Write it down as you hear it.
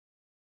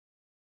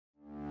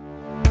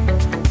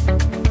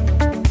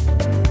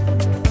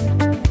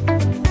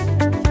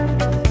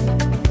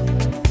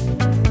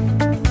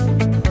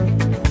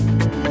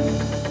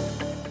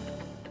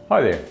Hi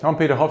there, I'm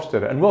Peter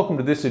Hofstetter and welcome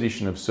to this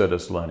edition of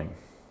Certis Learning.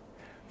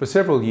 For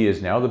several years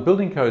now, the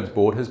Building Codes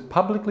Board has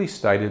publicly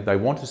stated they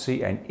want to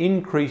see an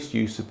increased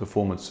use of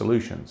performance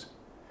solutions.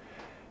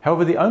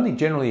 However, the only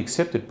generally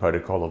accepted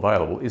protocol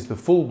available is the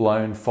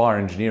full-blown fire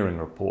engineering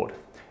report,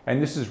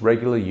 and this is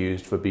regularly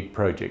used for big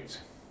projects.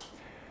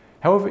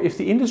 However, if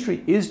the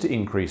industry is to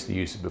increase the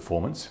use of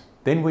performance,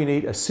 then we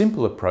need a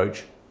simple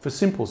approach for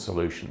simple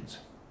solutions.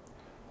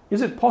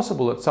 Is it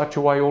possible that such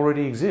a way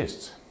already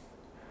exists?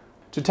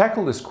 To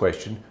tackle this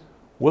question,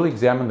 we'll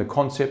examine the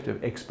concept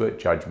of expert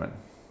judgment.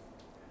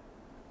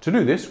 To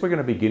do this, we're going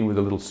to begin with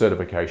a little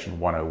Certification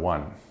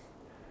 101.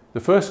 The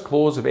first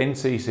clause of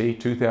NCC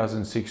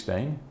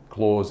 2016,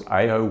 Clause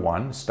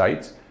A01,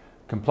 states,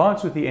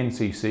 compliance with the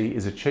NCC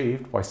is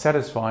achieved by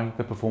satisfying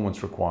the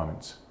performance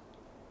requirements.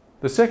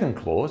 The second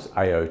clause,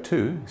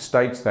 A02,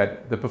 states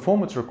that the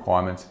performance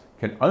requirements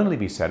can only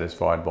be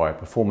satisfied by a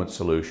performance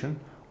solution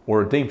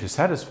or a deemed to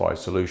satisfy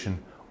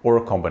solution or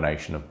a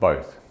combination of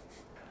both.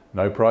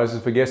 No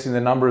prizes for guessing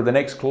the number of the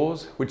next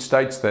clause, which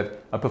states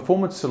that a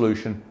performance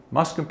solution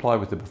must comply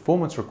with the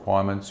performance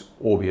requirements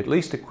or be at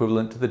least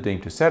equivalent to the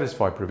deemed to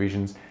satisfy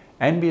provisions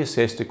and be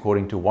assessed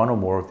according to one or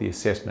more of the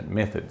assessment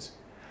methods.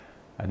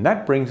 And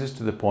that brings us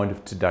to the point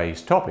of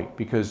today's topic,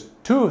 because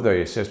two of the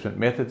assessment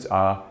methods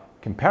are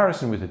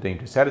comparison with the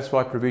deemed to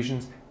satisfy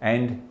provisions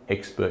and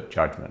expert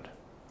judgment.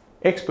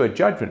 Expert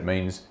judgment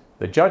means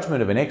the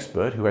judgment of an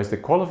expert who has the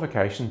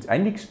qualifications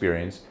and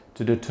experience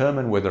to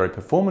determine whether a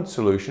performance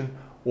solution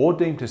or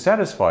deemed to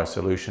satisfy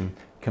solution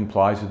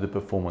complies with the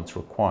performance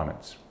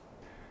requirements.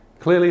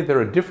 Clearly, there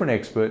are different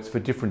experts for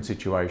different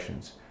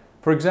situations.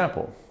 For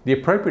example, the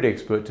appropriate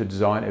expert to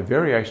design a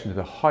variation to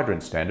the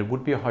hydrant standard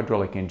would be a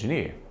hydraulic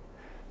engineer.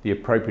 The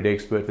appropriate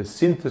expert for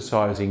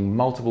synthesizing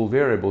multiple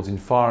variables in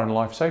fire and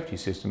life safety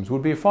systems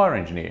would be a fire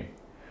engineer.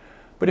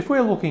 But if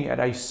we're looking at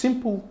a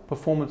simple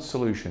performance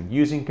solution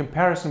using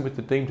comparison with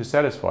the deemed to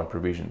satisfy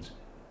provisions,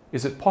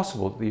 is it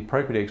possible that the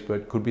appropriate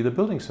expert could be the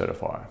building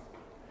certifier?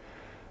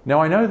 Now,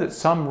 I know that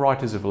some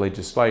writers of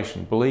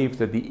legislation believe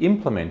that the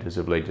implementers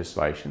of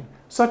legislation,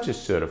 such as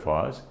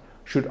certifiers,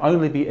 should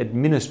only be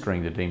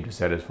administering the deemed to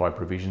satisfy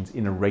provisions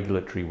in a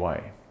regulatory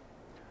way.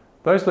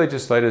 Those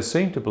legislators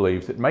seem to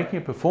believe that making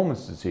a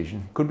performance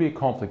decision could be a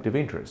conflict of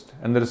interest,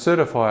 and that a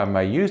certifier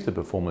may use the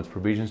performance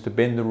provisions to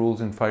bend the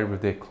rules in favour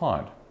of their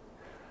client.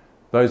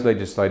 Those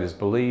legislators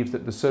believe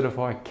that the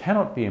certifier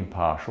cannot be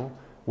impartial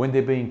when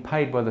they're being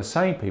paid by the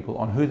same people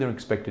on who they're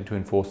expected to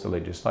enforce the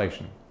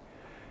legislation.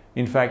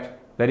 In fact,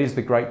 that is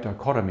the great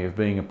dichotomy of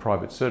being a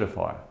private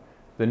certifier,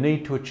 the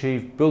need to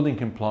achieve building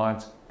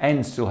compliance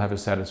and still have a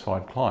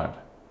satisfied client.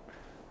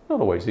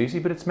 Not always easy,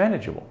 but it's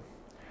manageable.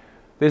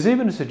 There's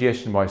even a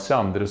suggestion by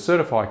some that a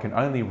certifier can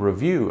only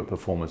review a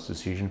performance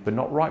decision but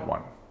not write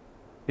one.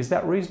 Is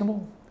that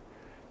reasonable?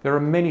 There are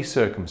many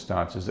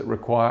circumstances that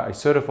require a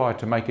certifier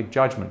to make a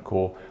judgment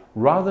call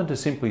rather than to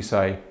simply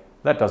say,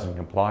 that doesn't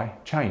comply,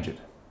 change it.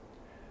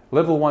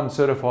 Level 1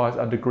 certifiers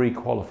are degree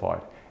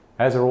qualified,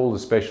 as are all the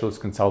specialist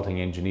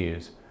consulting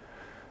engineers.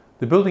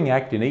 The Building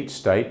Act in each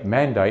state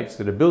mandates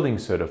that a building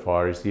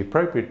certifier is the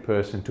appropriate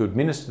person to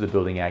administer the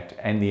Building Act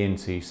and the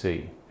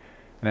NCC.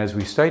 And as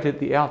we stated at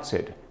the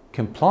outset,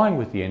 complying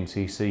with the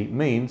NCC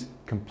means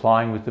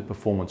complying with the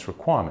performance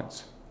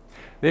requirements.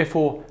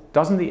 Therefore,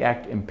 doesn't the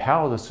Act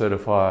empower the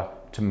certifier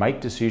to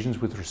make decisions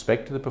with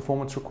respect to the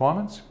performance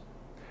requirements?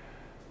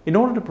 In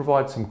order to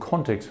provide some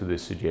context for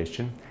this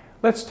suggestion,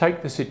 let's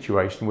take the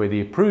situation where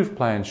the approved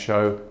plans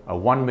show a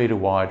 1 metre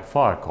wide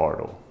fire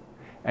corridor,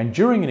 and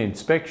during an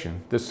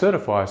inspection, the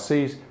certifier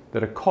sees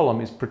that a column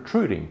is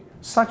protruding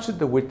such that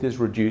the width is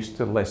reduced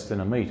to less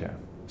than a metre,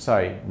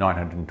 say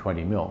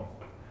 920 mm.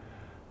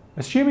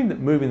 Assuming that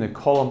moving the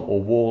column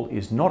or wall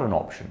is not an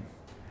option,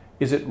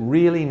 is it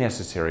really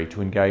necessary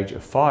to engage a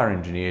fire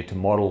engineer to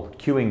model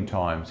queuing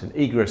times and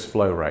egress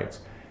flow rates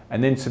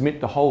and then submit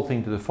the whole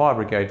thing to the fire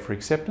brigade for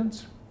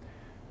acceptance?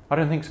 I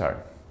don't think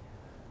so.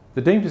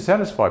 The deemed to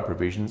satisfy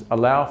provisions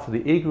allow for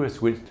the egress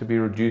width to be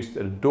reduced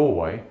at a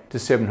doorway to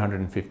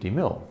 750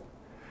 mm.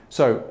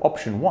 So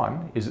option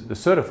 1 is that the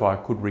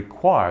certifier could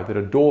require that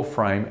a door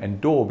frame and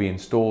door be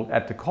installed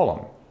at the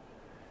column.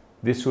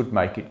 This would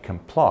make it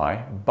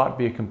comply, but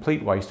be a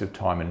complete waste of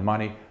time and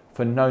money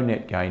for no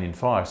net gain in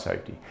fire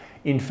safety.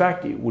 In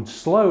fact, it would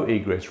slow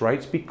egress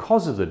rates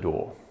because of the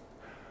door.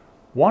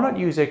 Why not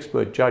use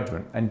expert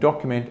judgment and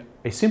document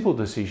a simple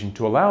decision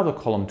to allow the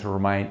column to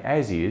remain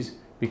as is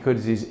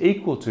because it is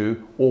equal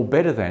to or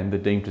better than the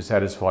deemed to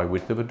satisfy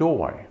width of a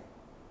doorway?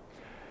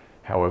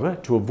 However,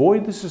 to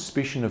avoid the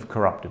suspicion of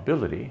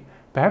corruptibility,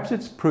 perhaps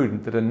it's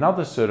prudent that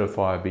another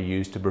certifier be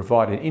used to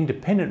provide an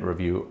independent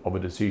review of a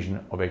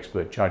decision of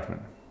expert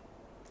judgment.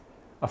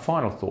 A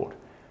final thought.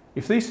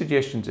 If these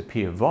suggestions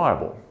appear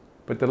viable,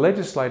 but the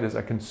legislators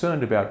are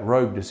concerned about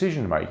rogue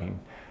decision making,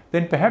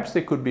 then perhaps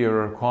there could be a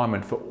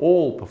requirement for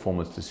all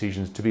performance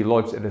decisions to be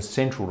lodged at a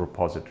central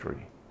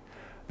repository.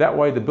 That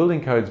way, the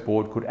Building Codes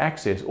Board could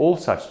access all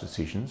such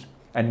decisions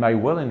and may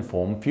well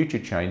inform future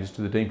changes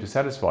to the deemed to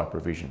satisfy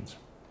provisions.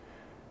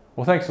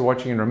 Well, thanks for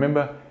watching, and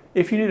remember,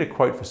 If you need a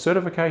quote for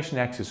certification,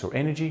 access or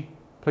energy,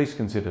 please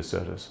consider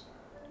Certis.